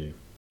 Don't know.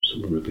 It's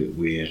all a bit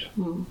weird.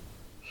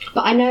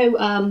 But I know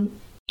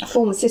a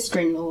former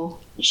sister-in-law,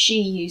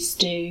 she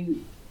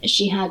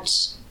had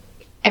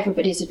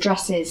everybody's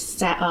addresses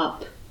set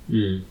up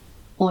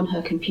on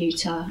her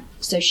computer.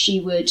 So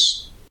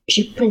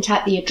she'd print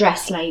out the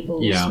address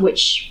labels,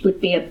 which would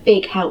be a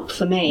big help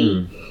for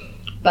me.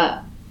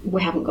 But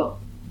we haven't got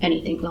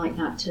anything like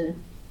that to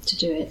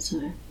do it,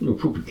 so... We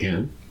probably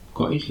can.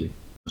 Quite easily.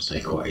 I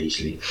say quite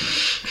easily.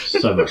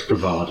 So much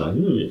bravado.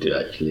 You do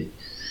actually.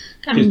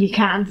 I mean, you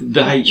can. The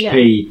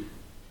HP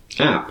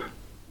app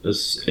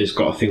has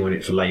got a thing on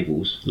it for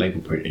labels,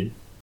 label printing.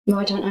 No,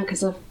 I don't know,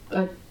 because I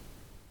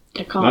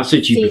can't I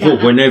said to you see before,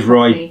 that whenever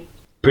properly. I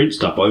print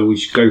stuff, I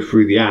always go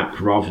through the app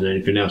rather than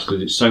anything else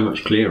because it's so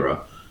much clearer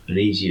and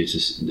easier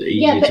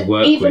to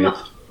work even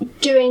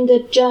with. doing the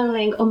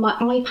journaling on my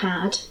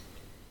iPad,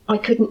 I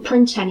couldn't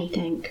print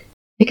anything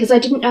because I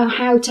didn't know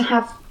how to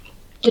have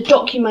the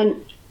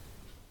document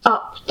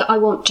up that I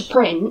want to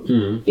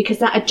print because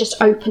that had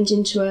just opened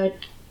into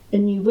a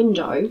new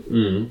window,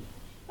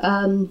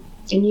 a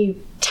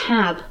new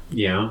tab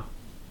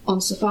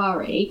on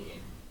Safari.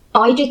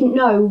 I didn't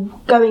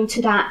know going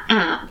to that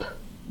app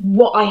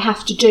what I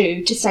have to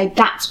do to say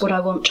that's what I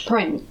want to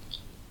print.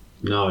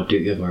 No, I do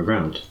it the other way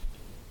around.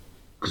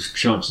 Because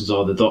chances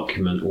are the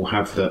document will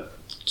have the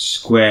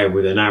square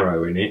with an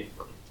arrow in it.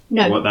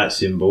 No, What that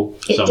symbol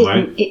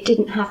somewhere. It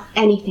didn't have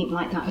anything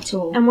like that at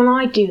all. And when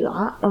I do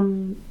that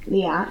on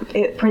the app,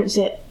 it prints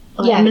it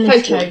like Yeah,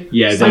 minuscule. photo.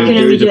 Yeah, So I can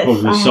there only is do a it.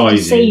 problem I with have to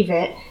sizing. save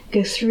it,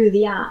 go through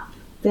the app,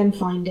 then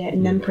find it,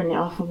 and then print it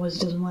off. Otherwise,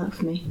 it doesn't work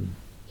for me.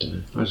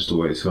 I just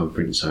always, if I'm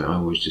printing something, I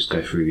always just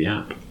go through the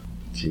app. It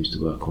seems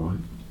to work alright.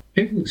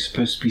 Everything's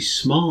supposed to be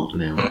smart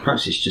now.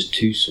 Perhaps it's just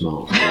too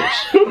smart for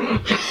us.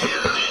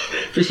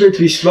 If it's meant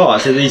to be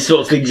smart, so these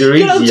sort of things are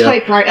Good old easier.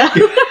 typewriter.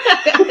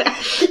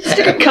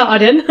 Stick a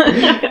card in.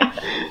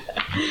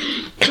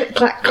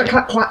 clack, clack,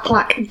 clack, clack,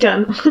 clack,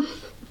 done.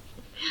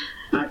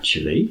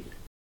 Actually,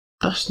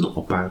 that's not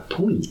a bad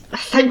point.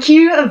 Thank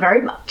you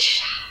very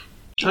much.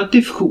 How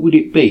difficult would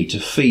it be to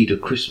feed a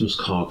Christmas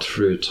card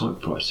through a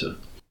typewriter?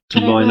 To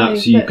line up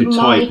so you but could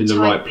my type in the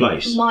right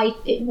place?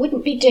 It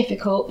wouldn't be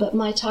difficult, but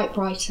my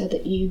typewriter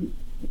that you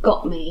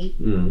got me,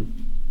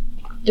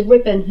 the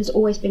ribbon has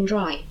always been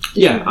dry.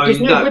 There's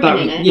no ribbon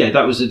in it. Yeah,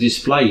 that was a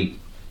display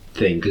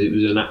thing because it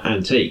was an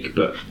antique,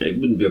 but it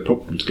wouldn't be a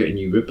problem to get a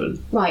new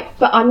ribbon. Right,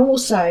 but I'm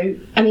also,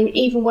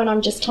 even when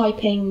I'm just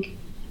typing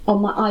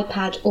on my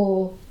iPad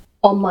or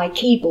on my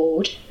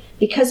keyboard,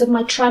 because of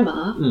my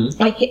tremor,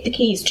 I hit the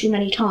keys too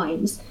many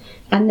times,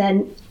 and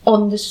then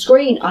on the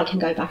screen I can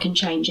go back and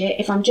change it.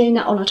 If I'm doing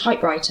that on a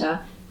typewriter,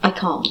 I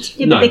can't.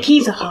 Yeah, but the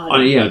keys are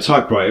hard. Yeah, a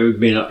typewriter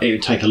it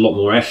would take a lot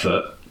more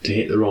effort to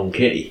hit the wrong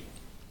key.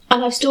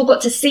 And I've still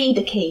got to see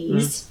the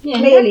keys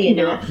clearly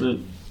enough.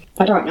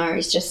 I don't know,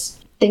 it's just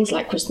things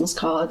like Christmas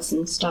cards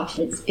and stuff,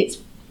 it's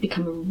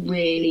become a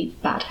really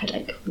bad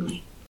headache for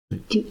me.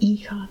 Do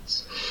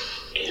e-cards.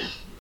 Yeah.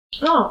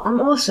 Oh,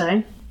 I'm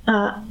also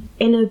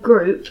in a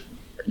group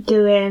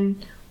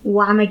doing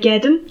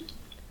Whamageddon.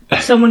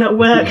 Someone at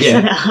work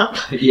set it up.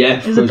 Yeah,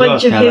 there's a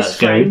bunch of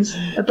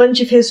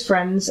his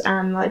friends,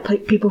 and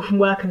like people from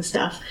work and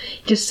stuff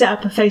just set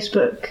up a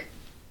Facebook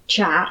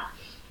chat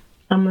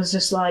and was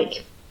just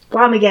like,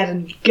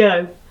 Whamageddon,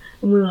 go.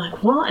 And we were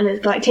like, what? And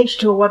it takes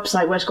you to a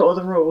website where it's got all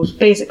the rules.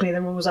 Basically,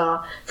 the rules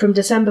are from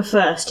December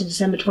 1st to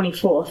December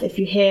 24th. If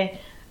you hear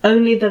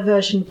only the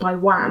version by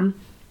Wham,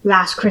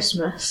 Last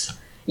Christmas,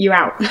 you're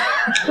out.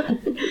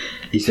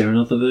 Is there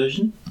another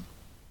version?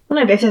 Well,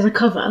 no, but if there's a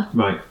cover,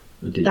 right,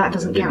 that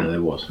doesn't count. I didn't know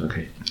there was.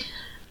 Okay.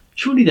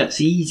 Surely that's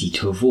easy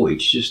to avoid.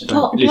 Just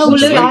don't listen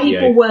to the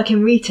radio. People work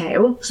in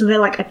retail, so they're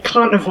like, I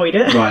can't avoid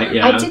it. Right,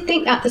 yeah. I did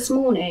think that this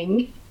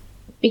morning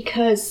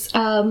because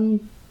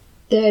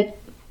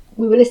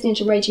we were listening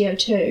to Radio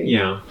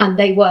 2 and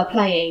they were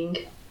playing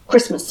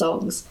Christmas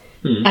songs.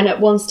 And at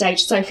one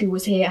stage, Sophie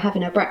was here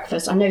having her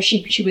breakfast. I know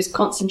she was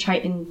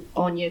concentrating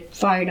on your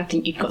phone. I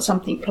think you'd got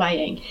something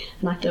playing.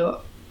 And I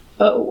thought,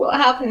 oh, what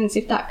happens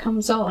if that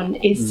comes on?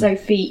 Is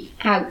Sophie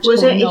out or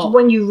not? It's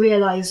when you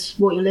realise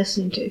what you're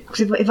listening to. Because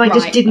if I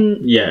just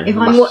didn't... Yeah. If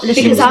I'm listening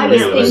because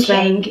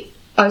to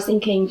I was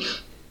thinking,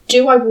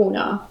 do I warn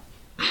her?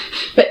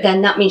 But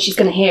then that means she's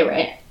going to hear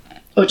it.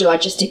 Or do I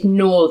just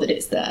ignore that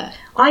it's there?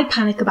 I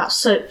panic about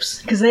soaps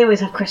because they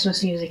always have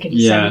Christmas music in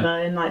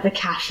December in like the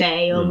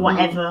cafe or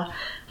whatever.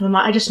 And I'm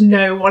like, I just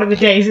know one of the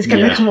days it's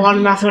going to come on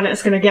and that's when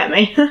it's going to get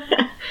me.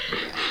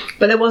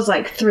 But there was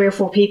like 3 or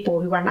 4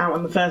 people who went out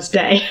on the first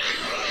day.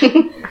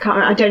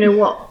 I don't know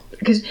what.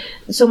 Because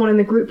someone in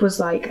the group was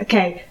like,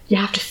 okay, you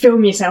have to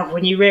film yourself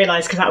when you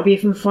realise because that would be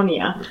even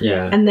funnier.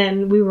 Yeah. And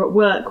then we were at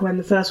work when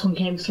the first one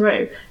came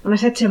through. And I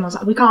said to him, I was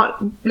like, we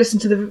can't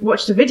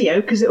watch the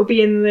video because it'll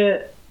be in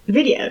the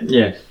video.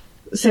 Yeah.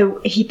 So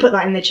he put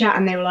that in the chat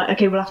and they were like,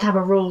 okay, we'll have to have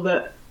a rule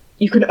that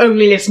you can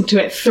only listen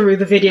to it through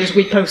the videos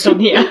we post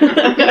on here.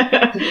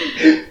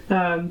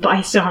 But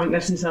I still haven't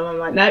listened to them. I'm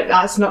like, no,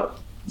 it's not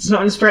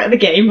in the spirit of the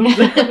game.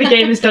 The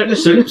game is don't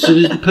listen. So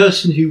does the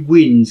person who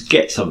wins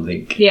get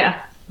something?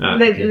 Yeah. Oh,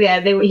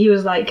 okay. He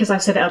was like, because I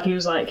set it up, he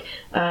was like,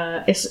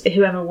 it's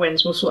whoever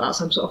wins will sort out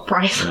some sort of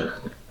prize. Right.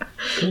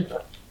 Cool.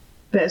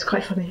 But it's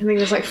quite funny. I think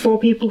there's like 5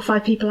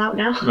 people out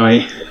now.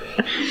 Right.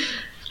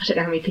 I don't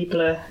know how many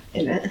people are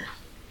in it.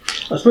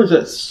 I suppose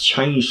that's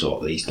changed a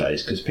lot these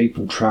days because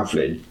people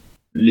travelling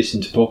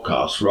listen to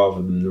podcasts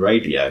rather than the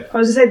radio. I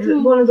was going to say,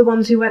 one of the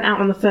ones who went out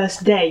on the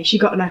first day, she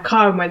got in her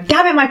car and went,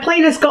 damn it, my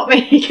playlist got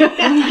me!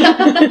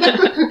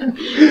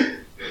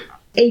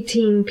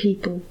 18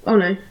 people. Oh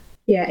no.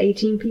 Yeah,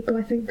 18 people,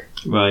 I think.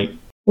 Right.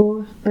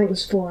 4. I think it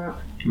was 4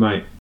 out.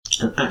 Right.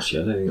 And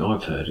actually, I don't think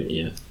I've heard it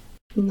yet.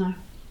 No.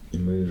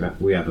 And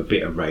we have a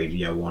bit of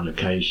radio on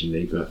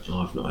occasionally, but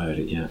I've not heard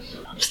it yet.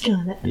 I'm still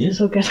in it. Yeah.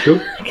 It's all good.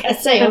 Cool. I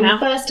say, on the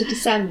 1st of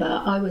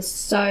December, I was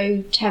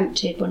so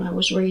tempted when I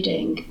was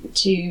reading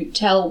to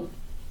tell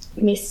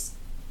Miss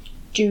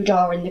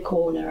Judar in the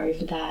corner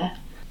over there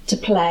to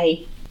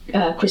play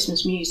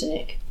Christmas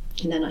music.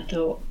 And then I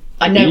thought,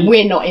 I know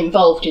we're not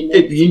involved in this.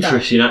 It'd be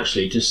interesting,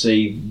 actually, to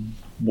see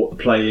what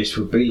the playlist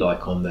would be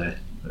like on there,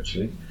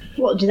 actually.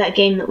 What, did that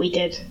game that we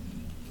did?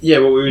 Yeah,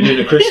 well, we were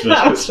doing a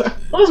Christmas. That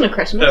wasn't a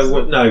Christmas.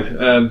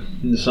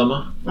 In the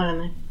summer. I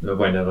don't know.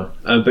 Whenever.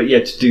 But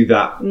yeah, to do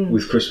that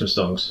with Christmas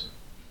songs,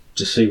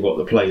 to see what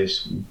the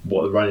playlist,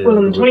 what the running. Well,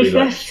 on the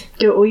 25th,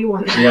 do it all you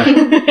want.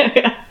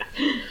 Yeah.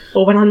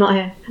 Or when I'm not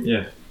here.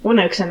 Yeah. Well,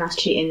 no, because then that's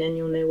cheating, then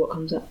you'll know what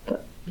comes up.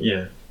 But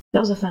yeah.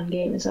 That was a fun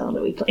game as well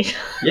that we played.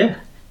 Yeah.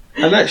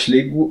 And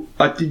actually,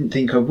 I didn't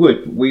think I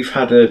would. We've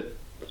had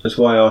that's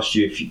why I asked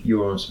you if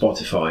you're on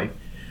Spotify.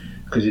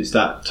 Because it's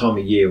that time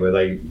of year where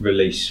they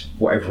release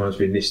what everyone's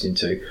been listening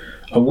to.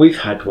 And we've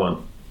had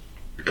one,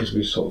 because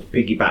we sort of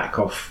piggyback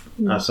off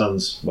our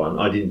son's one.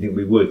 I didn't think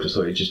we would, because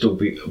I thought it'd just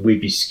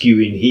we'd be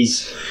skewing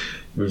his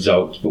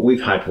results. But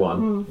we've had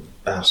one,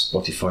 our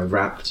Spotify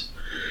Wrapped.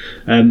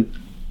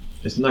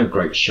 There's no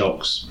great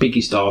shocks.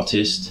 Biggest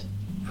artist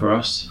for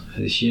us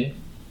this year.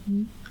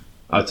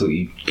 I thought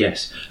you'd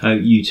guess.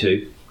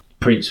 U2.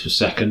 Prince was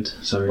second.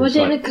 So Well, I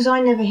don't know, because I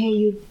never hear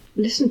you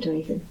listen to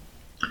anything.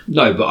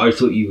 No, but I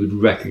thought you would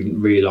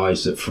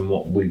realise that from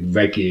what we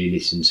regularly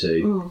listen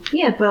to.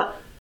 Yeah, but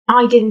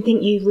I didn't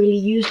think you really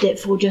used it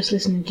for just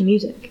listening to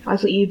music. I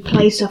thought you'd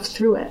play stuff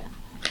through it.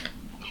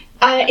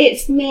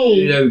 It's me.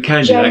 You know, we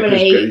can do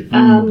generally, that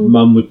because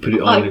Mum would put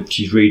it on if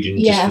she's reading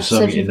just for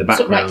something in the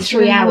background.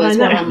 Sort of like 3 hours I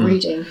while know. I'm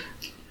reading.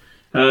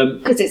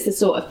 Because it's the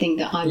sort of thing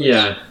that I would.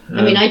 Yeah.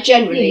 I mean, I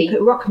generally. You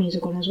put rock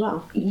music on as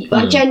well.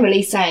 I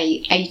generally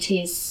say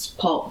 80s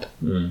pop,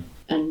 and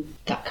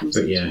that comes.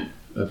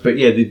 But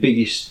the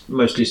biggest,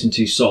 most listened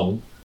to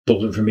song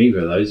wasn't from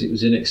either of those. It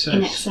was In Excess.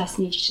 In Excess,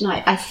 Need You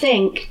Tonight. I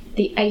think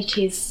the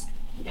 80s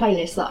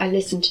playlist that I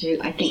listen to,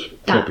 I think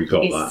that Probably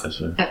got is that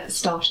as well. at the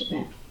start of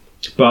it.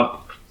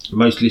 But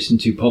most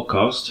listened to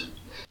podcast,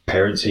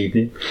 Parents'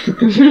 Evening,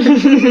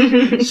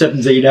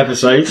 17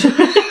 episodes.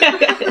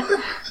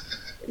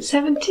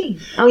 17?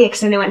 Oh yeah,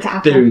 because then they went to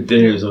Apple.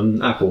 Then it was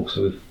on Apple,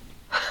 so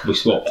we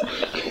swapped.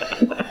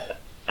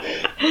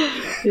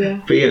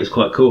 Yeah. But yeah, it was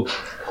quite cool.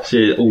 So,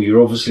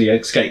 you're obviously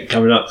Escape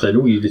coming up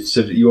then. You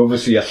said that you're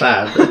obviously a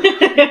fan.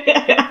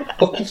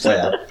 Of course I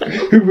am.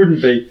 Who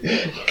wouldn't be?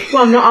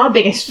 Well, I'm not our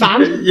biggest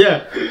fan.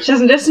 Yeah. She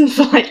hasn't listened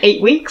for like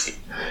 8 weeks.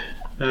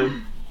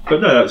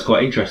 But no, that was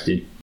quite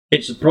interesting.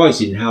 It's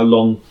surprising how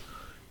long.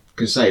 I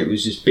can say it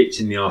was just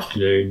bits in the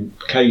afternoon,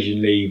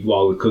 occasionally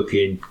while we're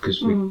cooking,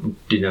 because we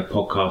didn't have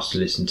podcasts to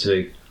listen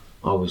to.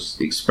 I was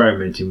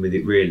experimenting with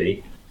it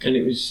really, and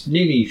it was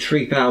nearly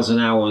 3,000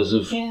 hours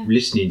of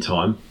listening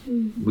time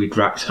we'd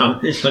racked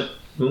up. It's like,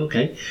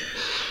 okay.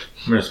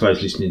 I mean, I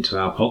suppose listening to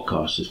our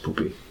podcast is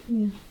probably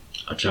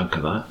a chunk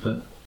of that,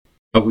 but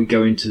are we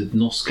going to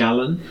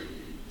Noscalon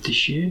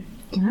this year?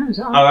 No, is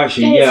that Oh,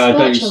 actually, Yeah, I it's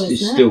think virtual, it's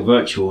isn't it? still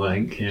virtual, I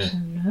think, yeah. So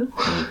no.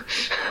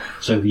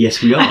 So,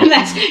 yes, we are.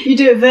 Unless you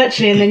do it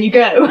virtually and then you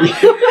go.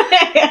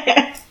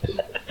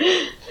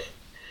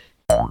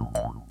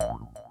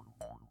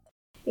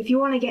 If you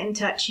want to get in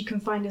touch, you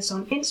can find us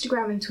on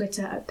Instagram and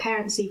Twitter at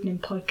Parents Evening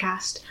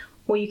Podcast,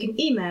 or you can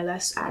email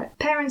us at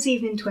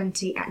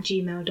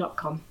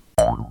parentsevening20@gmail.com.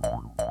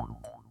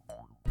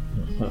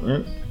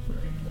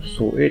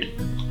 Sorted.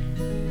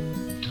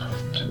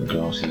 Take my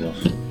glasses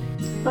off.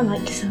 I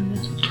like December.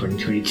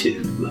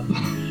 2022.